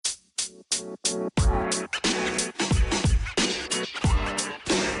Hi,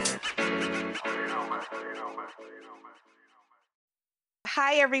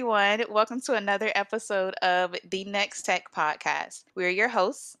 everyone. Welcome to another episode of the Next Tech Podcast. We're your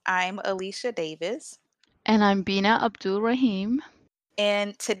hosts. I'm Alicia Davis, And I'm Bina Abdul Rahim.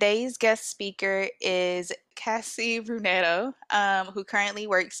 and today's guest speaker is Cassie Brunetto, who currently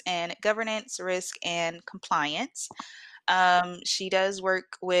works in governance, risk, and compliance. She does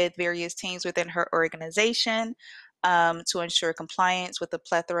work with various teams within her organization to ensure compliance with a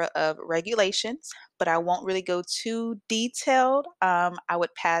plethora of regulations, but I won't really go too detailed. I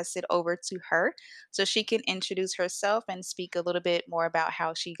would pass it over to her so she can introduce herself and speak a little bit more about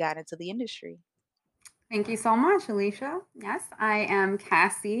how she got into the industry. Thank you so much, Alicia. Yes, I am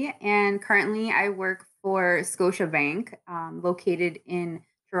Cassie, and currently I work for Scotiabank, located in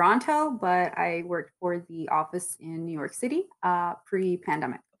Toronto, but I worked for the office in New York City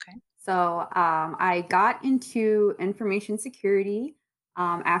pre-pandemic. Okay. So I got into information security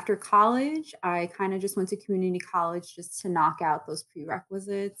after college. I kind of just went to community college just to knock out those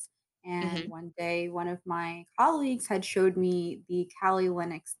prerequisites. And Hmm. one day, one of my colleagues had showed me the Kali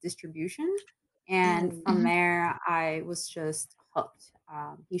Linux distribution. And Mm. from Mhm. there, I was just hooked.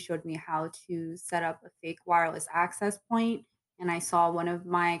 He showed me how to set up a fake wireless access point, and I saw one of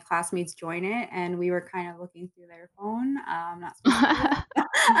my classmates join it, and we were kind of looking through their phone. I'm not supposed to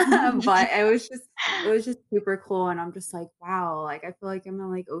do that, but it was just super cool, and I'm just like, wow, like I feel like I'm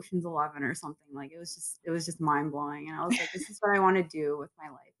in like Ocean's 11 or something. Like it was just mind blowing, and I was like, this is what I want to do with my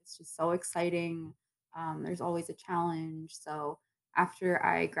life. It's just so exciting. There's always a challenge, so after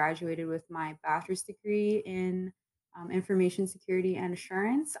I graduated with my bachelor's degree in information security and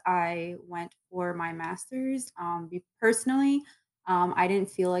assurance, I went for my master's. Personally, I didn't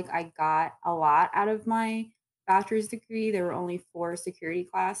feel like I got a lot out of my bachelor's degree. There were only 4 security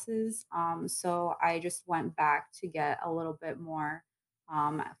classes. So I just went back to get a little bit more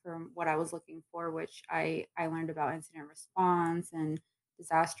from what I was looking for, which I learned about incident response and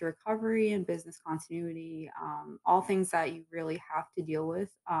disaster recovery and business continuity, all things that you really have to deal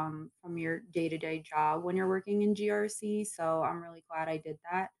with from your day to day job when you're working in GRC. So I'm really glad I did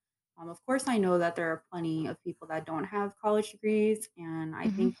that. Of course, I know that there are plenty of people that don't have college degrees, and I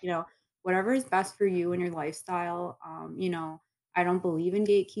Mhm. think, whatever is best for you and your lifestyle. I don't believe in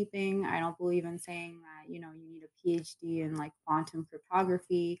gatekeeping. I don't believe in saying that, you need a PhD in like quantum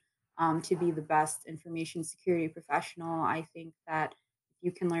cryptography to be the best information security professional. I think that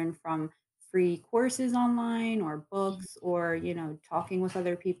you can learn from free courses online or Mhm. books or, talking with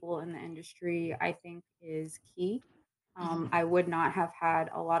other people in the industry, I think is key. Mhm. I would not have had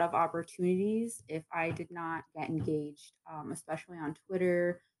a lot of opportunities if I did not get engaged, especially on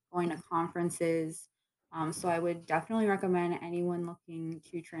Twitter, going to Mhm. conferences. So I would definitely recommend anyone looking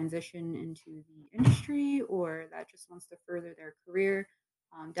to transition into the industry or that just wants to further their career.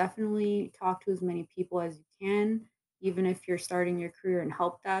 Definitely talk to as many people as you can, even if you're starting your career in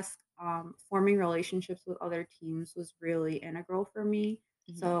help desk. Forming relationships with other teams was really integral for me.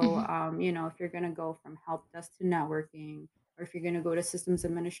 Mhm. So, Mhm. if you're going to go from help desk to networking, or if you're going to go to systems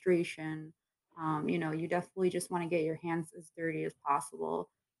administration, you definitely just want to get your hands as dirty as possible,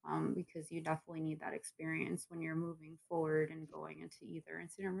 because you definitely need that experience when you're moving forward and going into either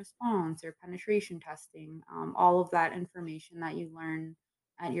incident response or penetration testing. All of that information that you learn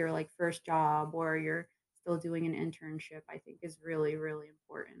at your like first job or you're still doing an internship, I think is really, really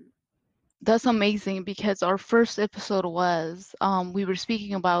important. That's amazing because our first episode was we were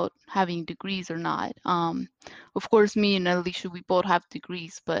speaking about having degrees or not. Of course, me and Alicia, we both have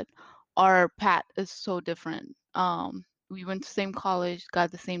degrees, but our path is so different. We went to the same college,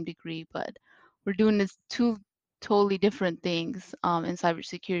 got the same degree, but we're doing this two totally different things in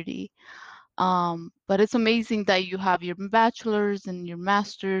cybersecurity. But it's amazing that you have your bachelor's and your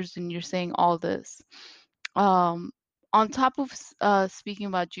master's and you're saying all this. Um, on top of speaking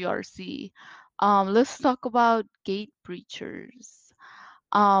about GRC, let's talk about gate breachers.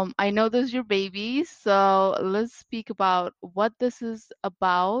 I know this is your baby, so let's speak about what this is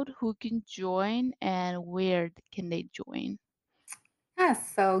about, who can join, and where can they join.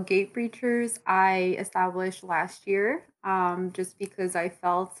 Yes, so gate breachers I established last year, just because I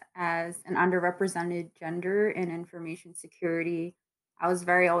felt as an underrepresented gender in information security. I was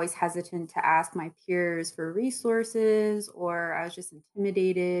very always hesitant to ask my peers for resources, or I was just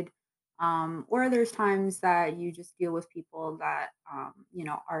intimidated. Or there's times that you just deal with people that,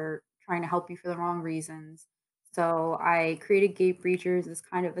 are trying to help you for the wrong reasons. So I created Gate Breachers as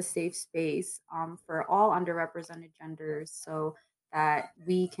kind of a safe space for all underrepresented genders. So that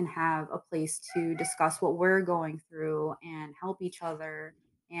we can have a place to discuss what we're going through and help each other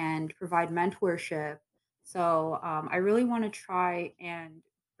and and provide mentorship. So I really want to try and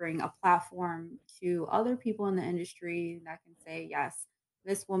bring a platform to other people in the industry that can say, yes,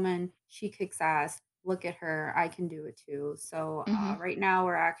 this woman, she kicks ass. Look at her. I can do it too. So Mhm. right now,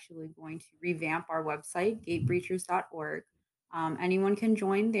 we're actually going to revamp our website, gatebreachers.org. Anyone can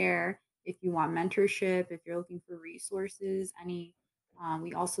join there if you want mentorship, if you're looking for resources, any.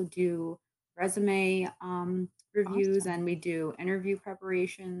 We also do resume reviews Awesome. and we do interview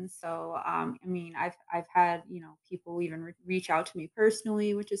preparation. So I mean, I've had people even reach out to me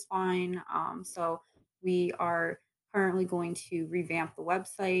personally, which is fine. So we are currently going to revamp the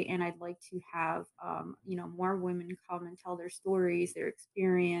website, and I'd like to have more women come and tell their stories, their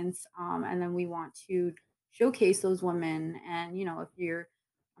experience, and then we want to showcase those women. And if you're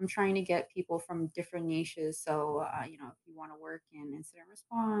I'm trying to get people from different niches. So, if you want to work in incident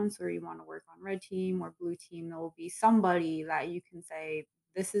response or you want to work on red team or blue team, there will be somebody that you can say,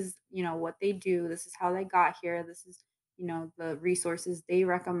 this is, what they do. This is how they got here. This is, the resources they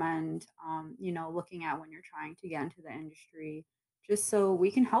recommend, looking at when you're trying to get into the industry, just so we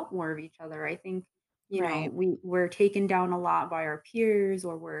can help more of each other. I think, Right. we're taken down a lot by our peers,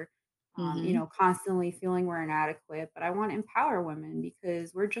 or we're Mhm. constantly feeling we're inadequate. But I want to empower women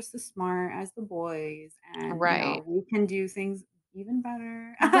because we're just as smart as the boys, and Right. we can do things even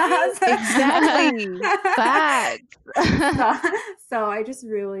better. Right. Exactly. Facts. so, so I just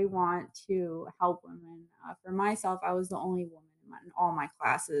really want to help women. For myself, I was the only woman in all my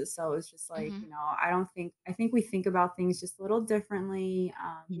classes, so it's just like Mhm. I think we think about things just a little differently.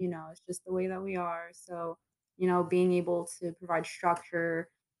 Mm. It's just the way that we are. So being able to provide structure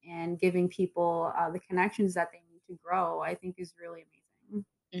and giving people the connections that they need to grow, I think is really amazing.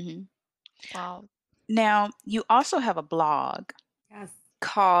 Mhm. Wow. Now, you also have a blog Yes.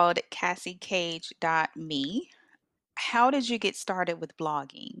 called CassieCage.me. How did you get started with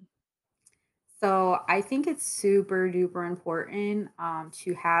blogging? So I think it's super duper important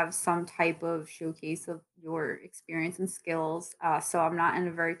to have some type of showcase of your experience and skills. So I'm not in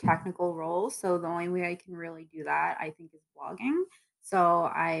a very technical role. So the only way I can really do that, I think, is blogging. So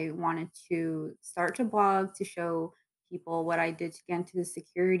I wanted to start to blog to show people what I did to get into the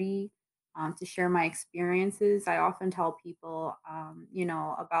security, to share my experiences. I often tell people,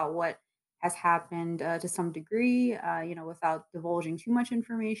 about what has happened to some degree, without divulging too much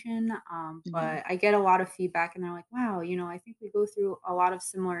information. Mhm. But I get a lot of feedback, and they're like, wow, I think we go through a lot of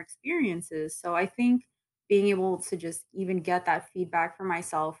similar experiences. So I think being able to just even get that feedback for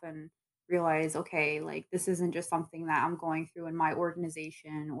myself and realize, okay, like this isn't just something that I'm going through in my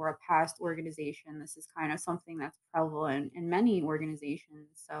organization or a past organization. This is kind of something that's prevalent in many organizations.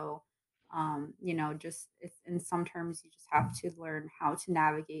 So just it's in some terms you just have to learn how to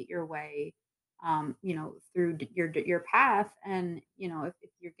navigate your way, through your path. And if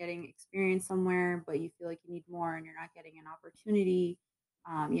you're getting experience somewhere, but you feel like you need more and you're not getting an opportunity,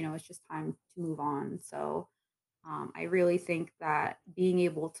 it's just time to move on. So I really think that being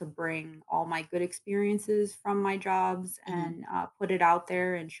able to bring all my good experiences from my jobs Mhm. and put it out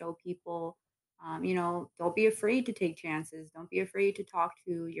there and show people, don't be afraid to take chances. Don't be afraid to talk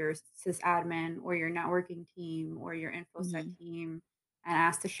to your sysadmin or your networking team or your infosec Mhm. team and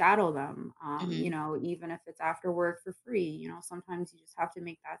ask to shadow them. Mhm. Even if it's after work for free, sometimes you just have to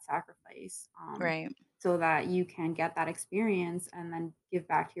make that sacrifice, Right. so that you can get that experience and then give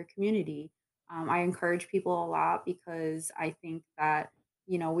back to your community. I encourage people a lot because I think that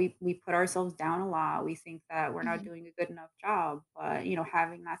we put ourselves down a lot. We think that we're not Mhm. doing a good enough job, but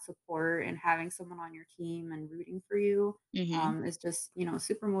having that support and having someone on your team and rooting for you Mhm. is just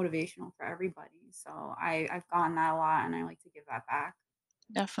super motivational for everybody. So I've gotten that a lot, and I like to give that back.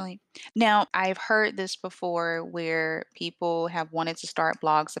 Definitely. Now, I've heard this before where people have wanted to start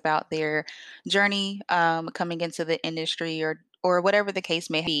blogs about their journey coming into the industry or whatever the case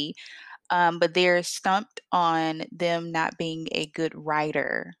may be, but they're stumped on them not being a good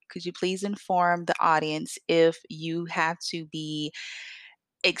writer. Could you please inform the audience if you have to be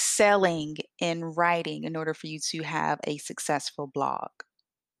excelling in writing in order for you to have a successful blog?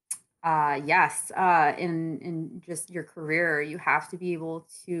 Yes, in just your career, you have to be able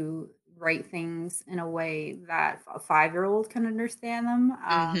to write things in a way that a 5-year-old can understand them.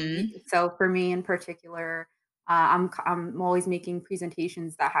 Mhm. So for me in particular, I'm always making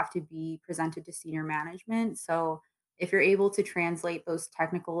presentations that have to be presented to senior management. So if you're able to translate those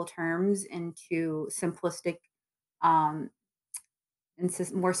technical terms into um,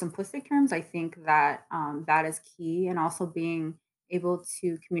 more simplistic terms, I think that that is key, and also being able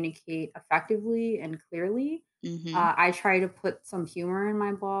to communicate effectively and clearly. Mhm. I try to put some humor in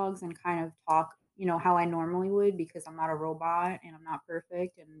my blogs and kind of talk, how I normally would, because I'm not a robot and I'm not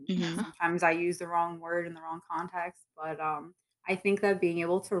perfect, and Mhm. sometimes I use the wrong word in the wrong context. But I think that being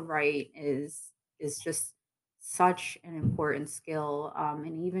able to write is just such an important skill,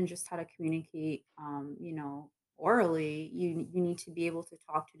 and even just how to communicate, orally. You need to be able to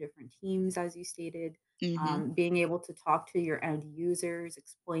talk to different teams, as you stated, Mhm. being able to talk to your end users,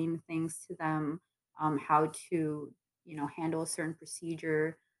 explain things to them, how to handle a certain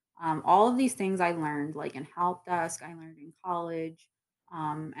procedure. All of these things I learned like in help desk, I learned in college,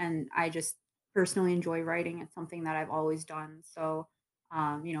 and I just personally enjoy writing. It's something that I've always done. So,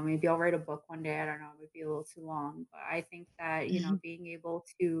 maybe I'll write a book one day. I don't know, it would be a little too long, but I think that, Mhm. being able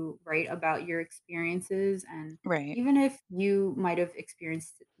to write about your experiences, and Right. even if you might have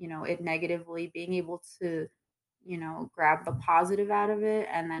experienced, it negatively, being able to, grab the positive out of it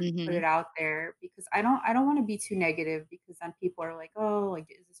and then put Mhm. it out there, because I don't want to be too negative, because then people are like, "Oh, like,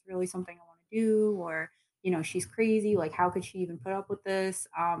 is this really something I want to do?" Or, "She's crazy. Like, how could she even put up with this?"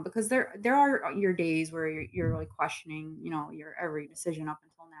 Because there are your days where you're like questioning, your every decision up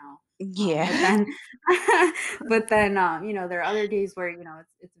until now. But Yeah. then, there are other days where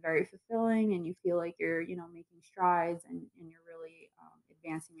it's very fulfilling, and you feel like you're making strides, and you're really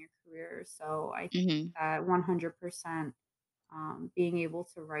advancing your career. So I think Mhm. that 100%, being able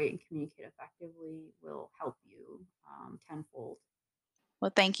to write and communicate effectively will help you tenfold.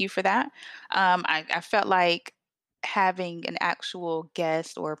 Well, thank you for that. I felt like having an actual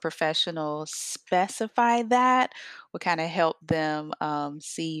guest or professional specify that would kind of help them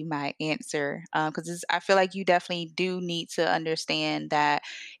see my answer. Because I feel like you definitely do need to understand that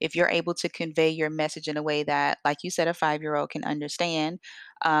if you're able to convey your message in a way that, like you said, a 5-year-old can understand,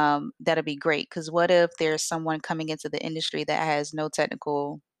 that'll be great. Because what if there's someone coming into the industry that has no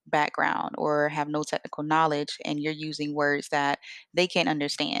technical background or have no technical knowledge and you're using words that they can't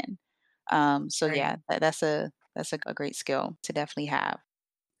understand. So yeah, Right. that's a great skill to definitely have.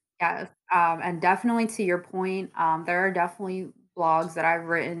 Yes, and definitely to your point, there are definitely blogs that I've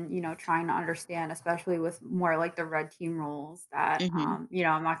written, trying to understand, especially with more like the red team roles, that, Mhm. I'm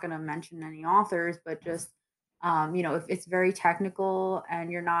not going to mention any authors, but just, if it's very technical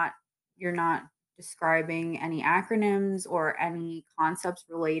and you're not describing any acronyms or any concepts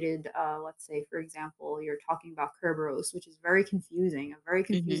related, let's say, for example, you're talking about Kerberos, which is a very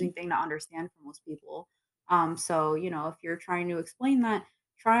Mhm. confusing thing to understand for most people. So, if you're trying to explain that,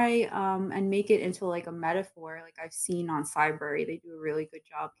 try, and make it into, like, a metaphor, like I've seen on Cyberry. They do a really good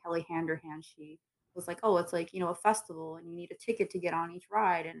job. Kelly Handerhan, she was like, "Oh, it's like, a festival, and you need a ticket to get on each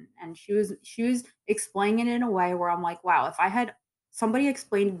ride," and she was explaining it in a way where I'm like, "Wow, if I had somebody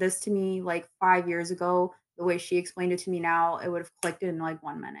explained this to me, like, 5 years ago, the way she explained it to me now, it would've clicked in, like,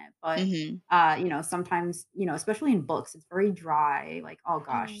 1 minute." But, Mhm. sometimes, especially in books, it's very dry, like, oh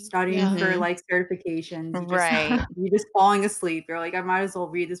gosh, Oh, studying yeah. for, Mhm. like, certifications, you just Right. you're just falling asleep. You're like, "I might as well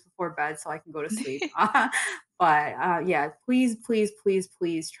read this before bed so I can go to sleep." But, yeah, please, please, please,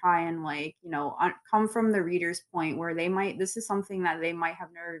 please try and, like, come from the reader's point where this is something that they might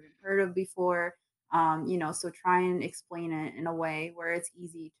have never even heard of before, so try and explain it in a way where it's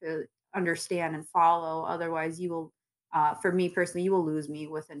easy to understand and follow. Otherwise, for me personally, you will lose me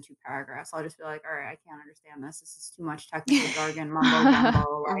within 2 paragraphs. I'll just be like, "Alright, I can't understand this. This is too much technical jargon, mumbo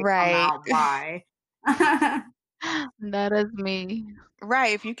jumbo, like, come Right. out, why?" That is me.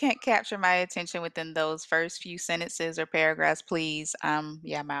 Right, if you can't capture my attention within those first few sentences or paragraphs, please,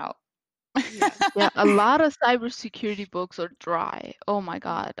 yeah, I'm out. Yes. Yeah, a lot of cybersecurity books are dry. Oh my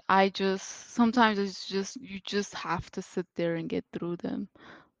Mm, God. I just sometimes it's just you just have to sit there and get through them.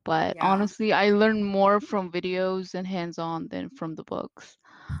 But yeah, honestly, I learn more from videos and hands-on than from the books.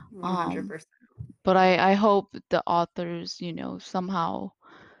 Um, 100%. but I hope the authors, somehow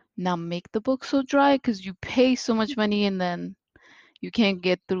not make the book so dry because you pay so much money and then you can't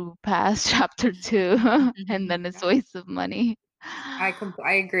get through past chapter two, and Mhm. then it's a Yeah. waste of money.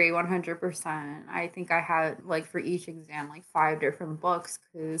 I agree 100%. I think I had, like, for each exam, like, 5 different books,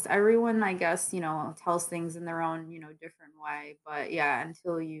 because everyone, I guess, tells things in their own, different way. But, yeah,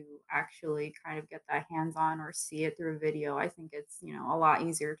 until you actually kind of get that hands-on or see it through a video, I think it's, a lot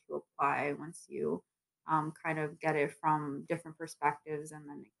easier to apply once you, kind of get it from different perspectives, and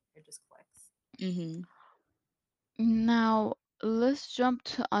then it just clicks. Mhm. Now, let's jump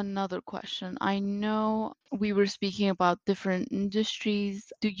to another question. I know we were speaking about different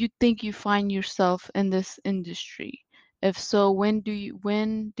industries. Do you think you find yourself in this industry? If so, when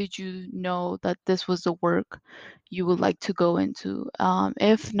did you know that this was the work you would like to go into?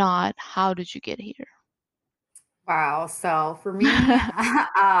 If not, how did you get here? Wow. So for me,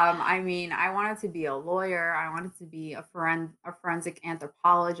 I mean, I wanted to be a lawyer. I wanted to be a forensic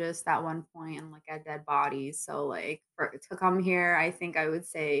anthropologist at one point and look at dead bodies. So like to come here, I think I would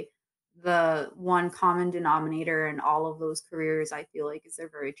say the one common denominator in all of those careers, I feel like, is they're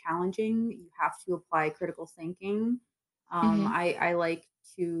very challenging. You have to apply critical thinking. Mhm. I like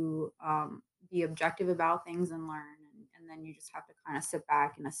to be objective about things and learn. And then you just have to kind of sit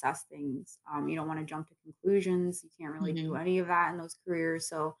back and assess things. You don't want to jump to conclusions. You can't really do Mhm. any of that in those careers.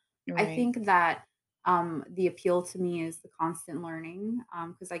 So I Right. think that the appeal to me is the constant learning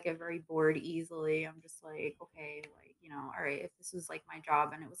because I get very bored easily. I'm just like, okay, like, all right, if this was like my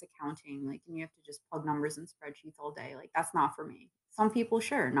job and it was accounting, like, and you have to just plug numbers in spreadsheets all day, like, that's not for me. Some people,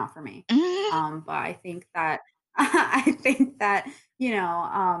 sure, not for me. But I think that I think that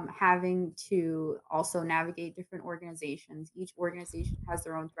having to also navigate different organizations. Each organization has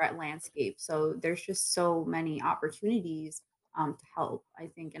their own threat landscape, so there's just so many opportunities to help. I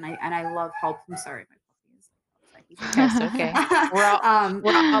think, and I love help. I'm sorry, my puppy is upset. He's That's barking. okay. We're all um,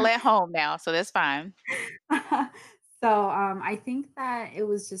 we're all at home now, so that's fine. so I think that it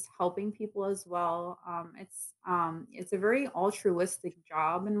was just helping people as well. It's a very altruistic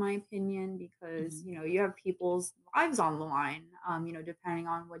job in my opinion because Mhm. you have people's lives on the line. Depending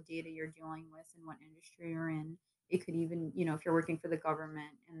on what data you're dealing with and what industry you're in. It could even, if you're working for the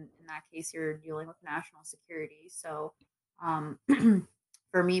government, in that case, you're dealing with national security. So, um,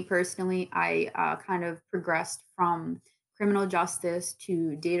 for me personally, I kind of progressed from criminal justice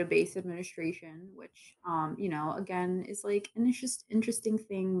to database administration, which, again, is like an interesting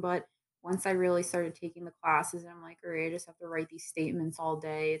thing. But once I really started taking the classes, I'm like, all right, I just have to write these statements all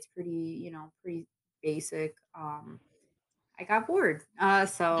day. It's pretty basic. I got bored.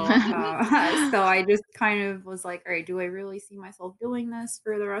 So I just kind of was like, all right, do I really see myself doing this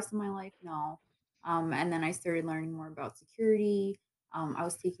for the rest of my life? No. And then I started learning more about security. I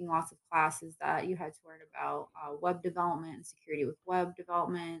was taking lots of classes that you had to learn about web development and security with web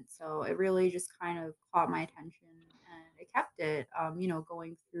development. So it really just kind of caught my attention and it kept it,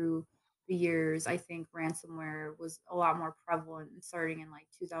 going through the years. I think ransomware was a lot more prevalent starting in like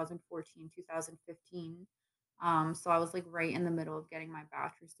 2014, 2015. So I was like right in the middle of getting my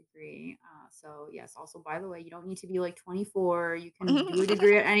bachelor's degree. So yes, also by the way, you don't need to be like 24. You can do a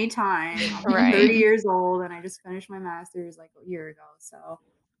degree at any time. I'm like Right. 30 years old and I just finished my master's like a year ago. So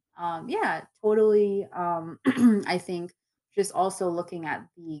yeah, totally. I think just also looking at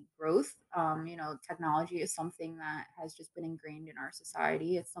the growth, technology is something that has just been ingrained in our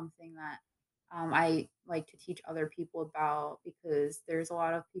society. It's something that I like to teach other people about because there's a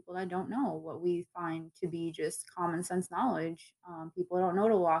lot of people that don't know what we find to be just common sense knowledge. People don't know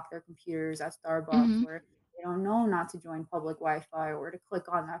to lock their computers at Starbucks, Mhm. or they don't know not to join public Wi-Fi or to click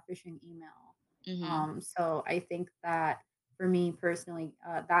on that phishing email. Mhm. So I think that for me personally,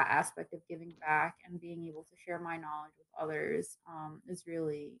 that aspect of giving back and being able to share my knowledge with others is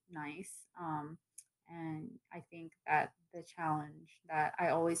really nice. And I think that the challenge that I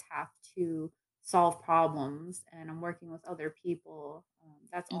always have to solve problems and I'm working with other people,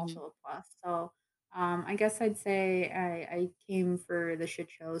 that's Mhm. also a plus. So I guess I'd say I came for the shit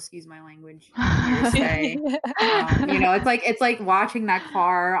show, excuse my language, I'm here to stay. It's like watching that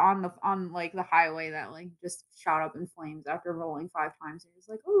car on like the highway that like just shot up in flames after rolling 5 times. And you're just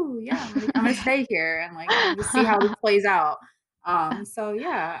like, oh yeah, I'm gonna stay here and like I'm gonna just see how this plays out. So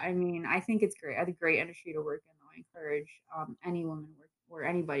yeah, I mean, I think it's great. It's a great industry to work in. Though I encourage any woman work or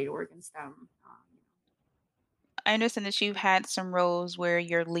anybody to work in STEM. I understand that you've had some roles where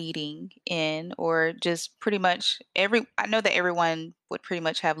you're leading in or just pretty much I know that everyone would pretty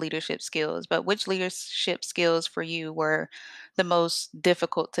much have leadership skills, but which leadership skills for you were the most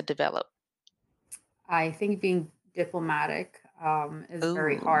difficult to develop? I think being diplomatic, is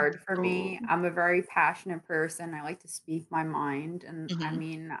very Ooh. hard for me. I'm a very passionate person. I like to speak my mind, and I Mhm.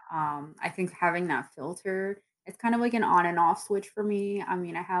 mean, I think having that filter, it's kind of like an on and off switch for me. I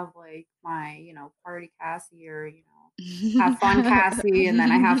mean, I have like my, party Cassie or, have fun Cassie, and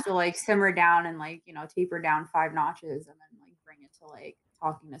then I have to like simmer down and like, taper down 5 notches and then like bring it to like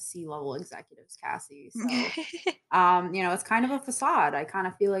talking to C-level executives Cassie. So it's kind of a facade. I kind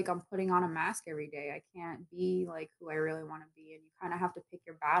of feel like I'm putting on a mask every day. I can't be like who I really want to be, and you kind of have to pick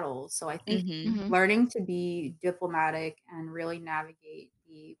your battles. So I think Mhm. Mhm. learning to be diplomatic and really navigate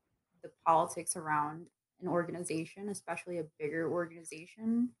the politics around an organization, especially a bigger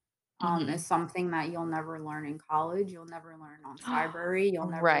organization, is Mhm. something that you'll never learn in college. You'll never learn on Cybery. You'll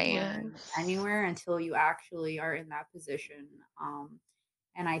never Right. learn Yes. anywhere until you actually are in that position.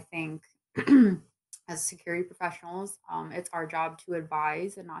 And I think as security professionals, it's our job to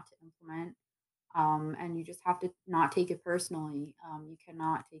advise and not to implement. And you just have to not take it personally. You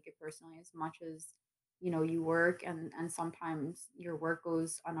cannot take it personally as much as you work, and sometimes your work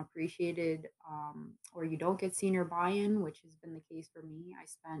goes unappreciated, or you don't get senior buy-in, which has been the case for me. I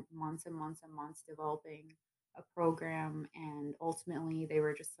spent months and months and months developing a program, and ultimately they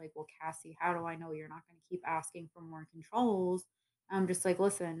were just like, well, Cassie, how do I know you're not going to keep asking for more controls? I'm just like,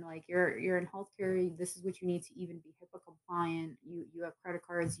 listen, like you're in healthcare. This is what you need to even be HIPAA compliant. You have credit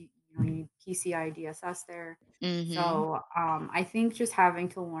cards. You need PCI DSS there. Mhm. So I think just having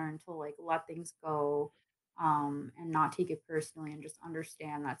to learn to like let things go, and not take it personally, and just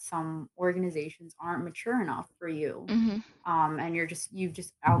understand that some organizations aren't mature enough for you, Mhm. and you've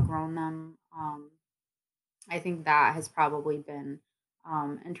just outgrown them. I think that has probably been,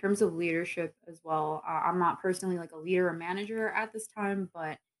 in terms of leadership as well. I'm not personally like a leader or manager at this time,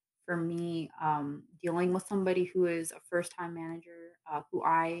 but for me, dealing with somebody who is a first time manager, who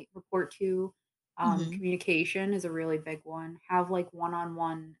I report to, Mhm. communication is a really big one. Have like one on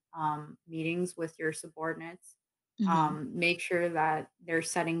one meetings with your subordinates. Mhm. Make sure that they're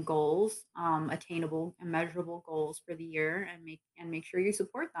setting goals, attainable and measurable goals for the year, and make sure you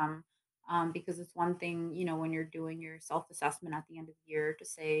support them, because it's one thing, when you're doing your self assessment at the end of the year to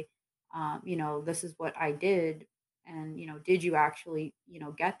say, this is what I did, and did you actually,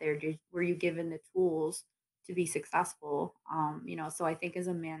 get there? Were you given the tools to be successful? So I think as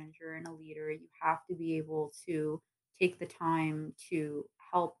a manager and a leader, you have to be able to take the time to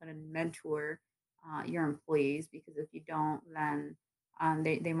help and mentor your employees, because if you don't, then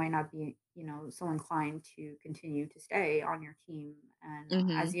they might not be, so inclined to continue to stay on your team. And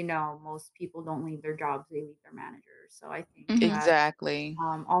as Mhm. you know, most people don't leave their jobs; they leave their managers. So I think Mhm. that, Exactly.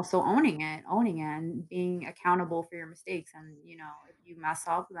 also owning it, and being accountable for your mistakes. And if you mess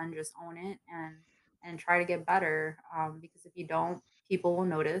up, then just own it, and try to get better. Because if you don't, people will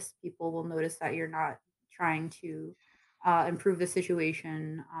notice. People will notice that you're not trying to improve the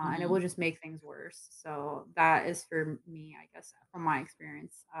situation, and it will Mhm. just make things worse. So that is for me, I guess, from my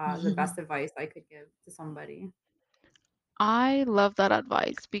experience, the best Mhm. advice I could give to somebody. I love that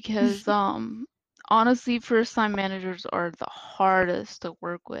advice because honestly, first time managers are the hardest to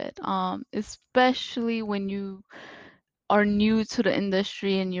work with. Especially when you are new to the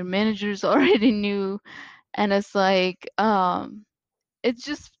industry and your manager's already new, and it's like it's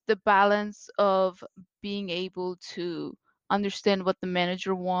just the balance of being able to understand what the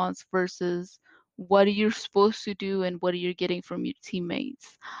manager wants versus what you're supposed to do and what you're getting from your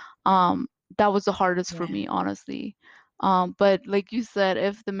teammates. Um, that was the hardest for Yeah. me, honestly. But like you said,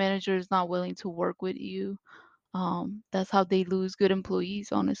 if the manager is not willing to work with you, that's how they lose good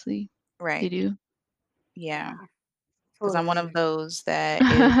employees, honestly. They Right. do. Yeah. Yeah, 'Cause I'm totally one of agree. those that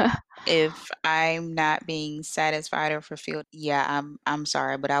if I'm not being satisfied or fulfilled, yeah, I'm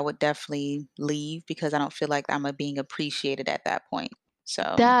sorry, but I would definitely leave because I don't feel like I'm, being appreciated at that point.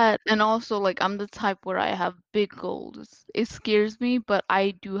 So That and also like I'm the type where I have big goals. It scares me, but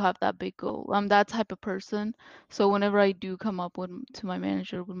I do have that big goal. I'm that type of person. So whenever I do come up with to my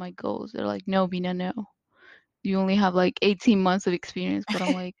manager with my goals, they're like, "No, Bina, no. You only have like 18 months of experience." But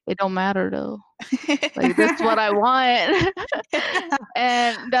I'm like, "It don't matter though. Like that's what I want."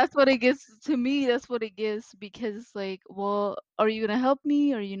 And that's what it gives to me. That's what it gives because it's like, well, are you gonna help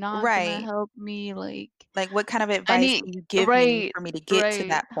me? Are you not gonna Right. help me? Like Like, what kind of I advice need can you give me right, for me to get to right.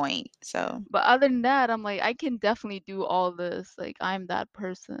 that point? So But other than that, I'm like, I can definitely do all this. Like, I'm that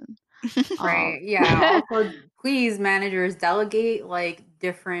person. Um, Right. Yeah. Also, please, managers, delegate like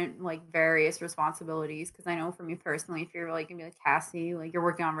different, like various responsibilities. Cause I know for me personally, if you're like gonna be like Cassie, like you're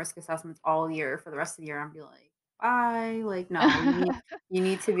working on risk assessments all year for the rest of the year, I'd be like, bye. Like, no, you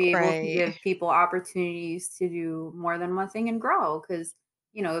need to be able to right. give people opportunities to do more than one thing and grow. Cause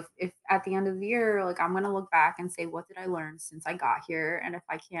if at the end of the year, like I'm gonna look back and say, what did I learn since I got here? And if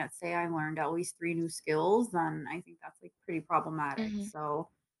I can't say I learned at least three new skills, then I think that's like pretty problematic. mhm, So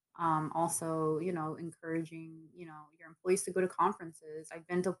also, encouraging, your employees to go to conferences. I've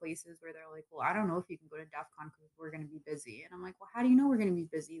been to places where they're like, well, I don't know if you can go to DEF CON because we're going to be busy. And I'm like, well, how do you know we're going to be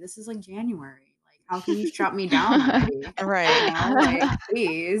busy? This is like January. Like, how can you shut me down already? Right. Like,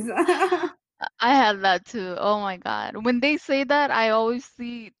 please. I had that too. Oh my God. When they say that, I always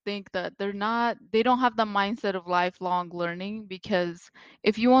think that they don't have the mindset of lifelong learning because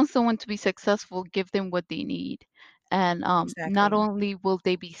if you want someone to be successful, give them what they need. And not Exactly. only will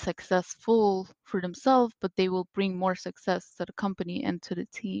they be successful for themselves, but they will bring more success to the company and to the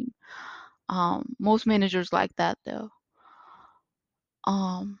team. Most managers like that though.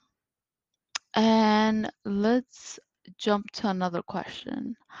 Um, and let's jump to another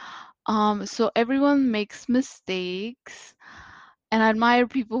question. So everyone makes mistakes. And I admire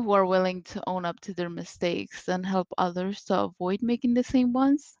people who are willing to own up to their mistakes and help others to avoid making the same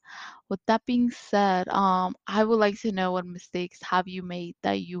ones. With that being said, I would like to know what mistakes have you made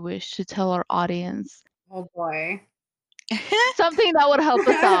that you wish to tell our audience? Oh boy. Something that would help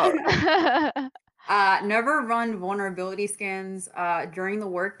us out. Never run vulnerability scans during the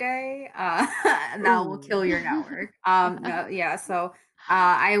workday. That will Ooh. kill your network. No, yeah. So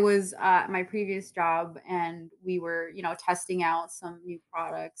I was my previous job, and we were, testing out some new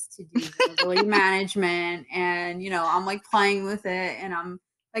products to do vulnerability management, and I'm like playing with it, and I'm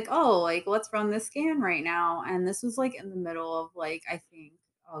like, oh, like let's run this scan right now, and this was like in the middle of like I think,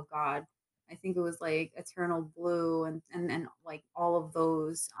 oh God, I think it was like Eternal Blue and like all of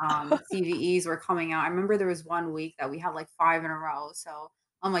those CVEs were coming out. I remember there was one week that we had like 5 in a row. So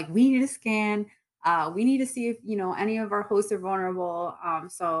I'm like, we need to scan. We need to see if any of our hosts are vulnerable.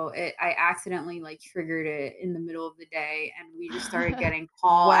 I accidentally like triggered it in the middle of the day, and we just started getting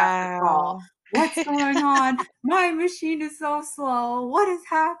call after call. Wow. What's going on? My machine is so slow. What is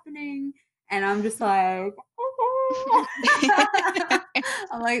happening? And I'm just like,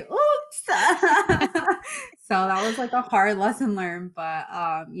 I'm like, oops. So that was like a hard lesson learned, but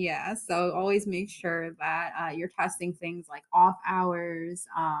yeah. So always make sure that you're testing things like off hours,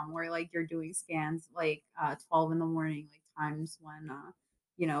 where like you're doing scans like 12 in the morning, like times when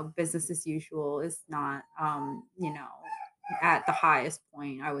business as usual is not at the highest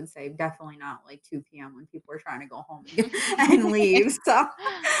point. I would say definitely not like 2 p.m. when people are trying to go home and leave. So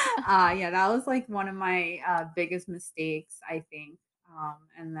yeah, that was like one of my biggest mistakes, I think.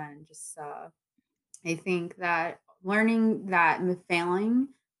 And then just I think that learning that failing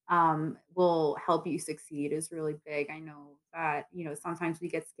will help you succeed is really big. I know that sometimes we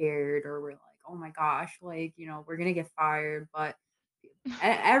get scared, or we're like, oh my gosh, like we're gonna get fired, but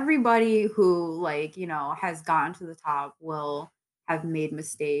everybody who like has gotten to the top will have made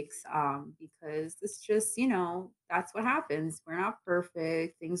mistakes, because it's just that's what happens. We're not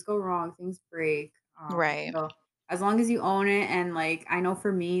perfect, things go wrong, things break. Right. So as long as you own it, and like I know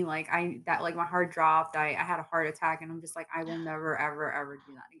for me, like I that like my heart dropped, I had a heart attack, and I'm just like, I will never ever ever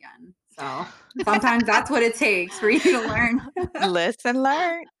do that again. So sometimes that's what it takes for you to learn. Lesson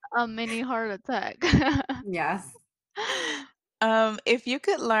learned. A mini heart attack. Yes. If you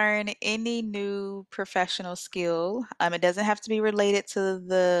could learn any new professional skill, it doesn't have to be related to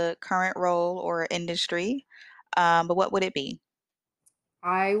the current role or industry, but what would it be?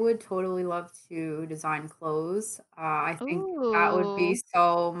 I would totally love to design clothes. I think that would be Ooh.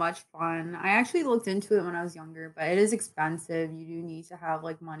 so much fun. I actually looked into it when I was younger, but it is expensive. You do need to have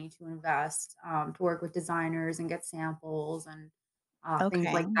like money to invest, to work with designers and get samples and things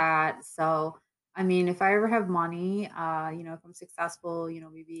Okay. like that. So, I mean, if I ever have money, if I'm successful,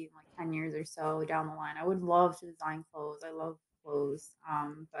 maybe in like 10 years or so down the line, I would love to design clothes. I love clothes.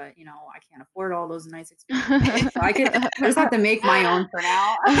 But I can't afford all those nice expensive clothes. So I just have to make my own for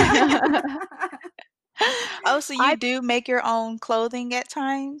now. Oh, so you I do make your own clothing at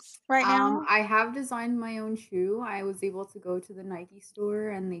times right now? I have designed my own shoe. I was able to go to the Nike store,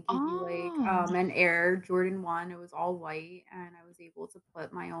 and they give you like Oh. an Air Jordan 1. It was all white, and I was able to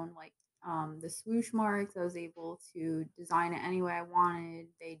put my own like the swoosh marks. I was able to design it any way I wanted.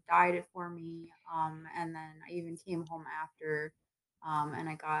 They dyed it for me. And then I even came home after, and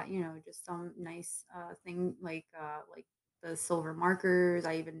I got, just some nice thing like the silver markers.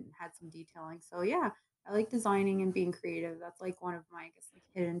 I even had some detailing. So yeah, I like designing and being creative. That's like one of my, I guess, like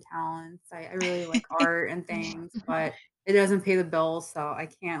hidden talents. I really like art and things, but it doesn't pay the bills, so I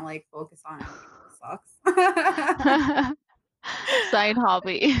can't like focus on anything that sucks. Side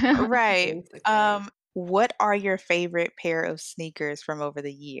hobby. Right. Basically. What are your favorite pair of sneakers from over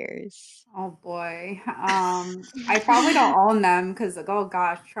the years? Oh boy. I probably don't own them because like, oh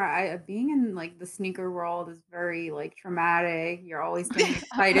gosh, being in like the sneaker world is very like traumatic. You're always getting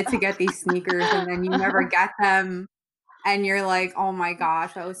excited to get these sneakers, and then you never get them. And you're like, "Oh my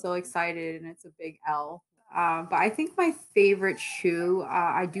gosh, I was so excited," and it's a big L. But I think my favorite shoe,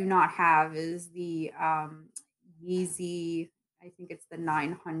 I do not have, is the, Yeezy. I think it's the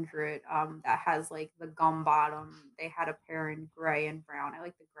 900, that has, like, the gum bottom. They had a pair in gray and brown. I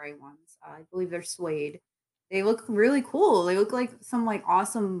like the gray ones. I believe they're suede. They look really cool. They look like some, like,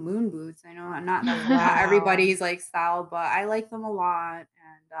 awesome moon boots. I know not that's not Wow. everybody's, like, style, but I like them a lot,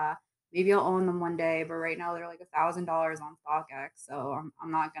 and, maybe I'll own them one day, but right now they're like $1,000 on StockX, so I'm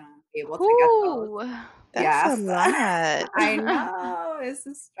not gonna be able to get those. Ooh. That's a Yes. lot. I know, this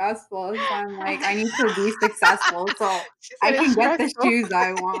is stressful, so I'm like, I need to be successful so She I said it's can get the stressful. shoes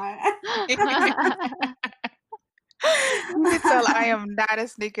I want. You can tell I am not a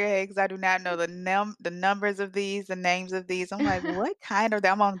sneakerhead because I do not know the numbers of these, the names of these. I'm like, "What kind are they?"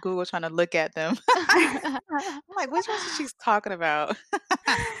 I'm on Google trying to look at them. I'm like, "Which ones is she's talking about?"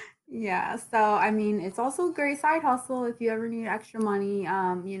 Yeah, so I mean, it's also a great side hustle if you ever need extra money.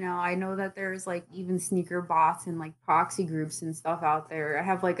 I know that there's like even sneaker bots and like proxy groups and stuff out there. I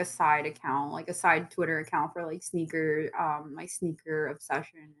have like a side account, like a side Twitter account for like my sneaker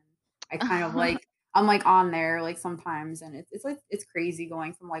obsession. And I kind of like I'm like on there like sometimes and it's like it's crazy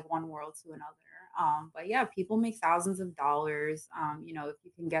going from like one world to another. But yeah, people make thousands of dollars. If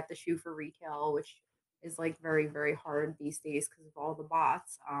you can get the shoe for retail, which is like very very hard these days because of all the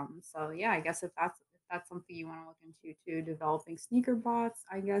bots. So yeah, I guess if that's something you want to look into too, developing sneaker bots,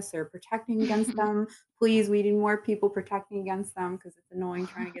 I guess, or protecting against them. Please, we need more people protecting against them because it's annoying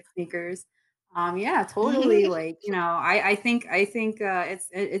trying to get sneakers. Yeah, totally. Like I think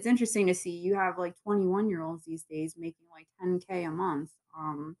it's interesting to see you have like 21-year-olds these days making like 10K a month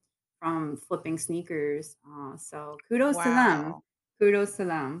from flipping sneakers. So kudos to them. Wow. Kudos to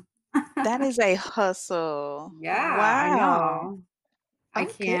them. That is a hustle. Yeah, I Wow. know. I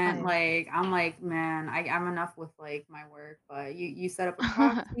can't Okay. like I'm like, man, I'm enough with like my work, but you set up a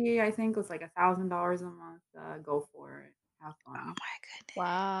proxy, I think it was like $1,000 a month. Go for it. Have Oh fun. my goodness.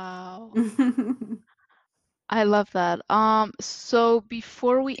 Wow. I love that. So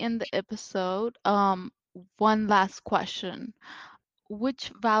before we end the episode, one last question.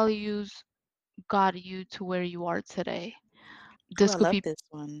 Which values got you to where you are today? Oh, This I could love be this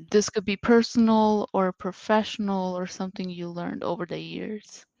one. this could be personal or professional or something you learned over the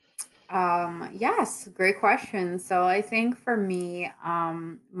years. Yes, great question. So I think for me,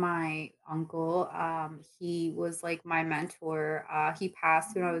 my uncle, he was like my mentor. He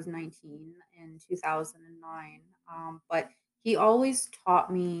passed when I was 19 in 2009. But he always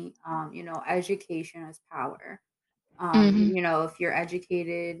taught me, education is power. Mm-hmm. If you're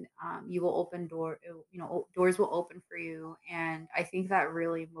educated, you will doors will open for you. And I think that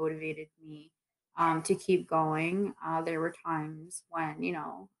really motivated me to keep going. There were times when,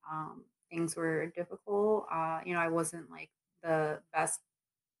 things were difficult. I wasn't like the best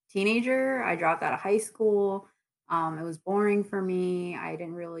teenager. I dropped out of high school. It was boring for me. I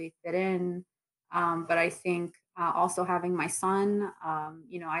didn't really fit in. But I think also having my son,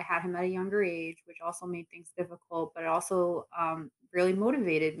 I had him at a younger age, which also made things difficult, but it also really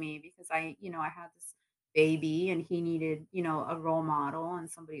motivated me because I had this baby and he needed, a role model and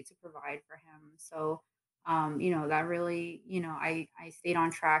somebody to provide for him. So, that really, I stayed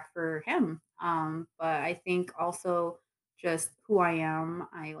on track for him. But I think also, just who I am.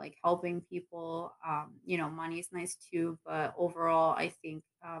 I like helping people. Money is nice too, but overall, I think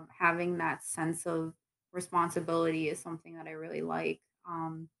having that sense of responsibility is something that I really like.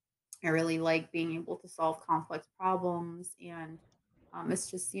 I really like being able to solve complex problems, and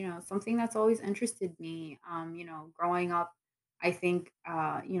it's just something that's always interested me. Growing up, I think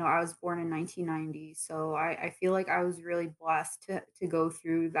I was born in 1990, so I feel like I was really blessed to go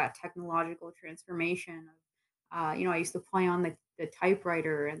through that technological transformation. I used to play on the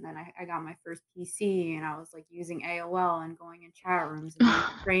typewriter, and then I got my first PC, and I was like using AOL and going in chat rooms and meeting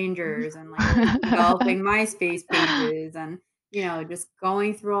strangers and like developing MySpace pages and just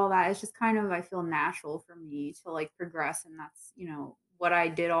going through all that. It's just kind of, I feel, natural for me to like progress. And that's, what I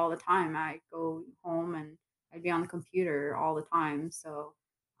did all the time. I go home and I'd be on the computer all the time. So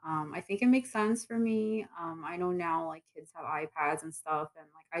I think it makes sense for me. I know now like kids have iPads and stuff, and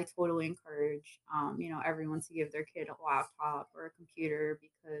like I totally encourage everyone to give their kid a laptop or a computer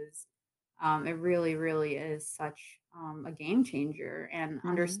because it really, really is such a game changer. And Mhm.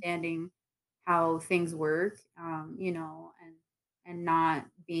 understanding how things work, and not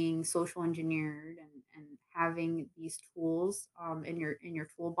being social engineered, and having these tools in your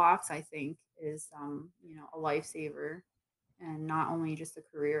toolbox, I think is a lifesaver, and not only just a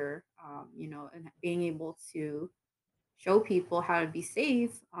career, and being able to show people how to be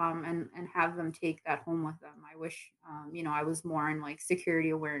safe, and have them take that home with them. I wish, I was more in like security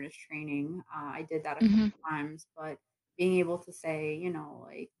awareness training. I did that a couple Hmm. times, but being able to say,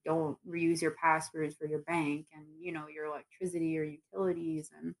 like, don't reuse your passwords for your bank and, your electricity or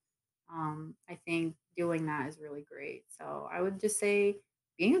utilities. And I think doing that is really great. So I would just say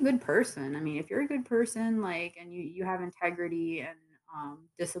being a good person. I mean, if you're a good person, like, and you have integrity and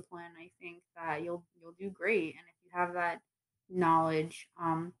discipline, I think that you'll do great. And if you have that knowledge,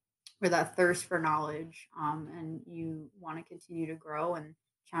 or that thirst for knowledge, and you want to continue to grow and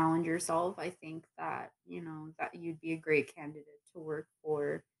challenge yourself, I think that that you'd be a great candidate to work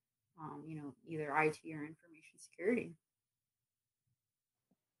for, either IT or information security.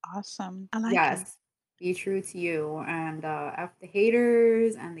 Awesome. I like it. Yes. Be true to you and F the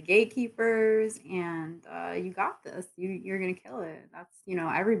haters and the gatekeepers. And you got this. You're going to kill it. That's,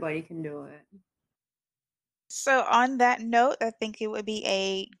 everybody can do it. So, on that note, I think it would be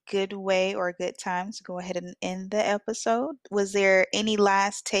a good way or a good time to go ahead and end the episode. Was there any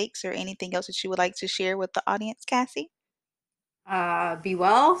last takes or anything else that you would like to share with the audience, Cassie? Be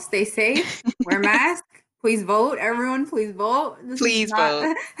well, stay safe, wear a mask. Please vote, everyone. Please vote. This is Please not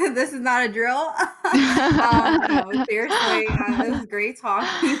vote. this is not a drill. No, seriously, this is great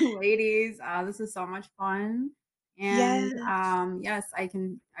talking, ladies. This is so much fun, and Yes. yes,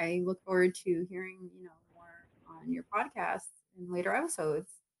 I look forward to hearing more on your podcast in later episodes.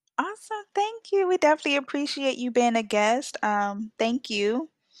 Awesome. Thank you. We definitely appreciate you being a guest. Thank you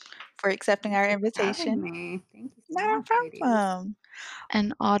for accepting Thank our you for having invitation. me. Thank you so Not a much, ladies. problem.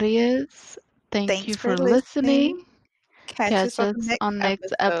 And audience, thank Thanks you for for listening. listening. Catch us Catch on the us next on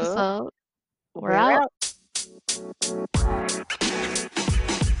next episode. episode. We're We're out. out.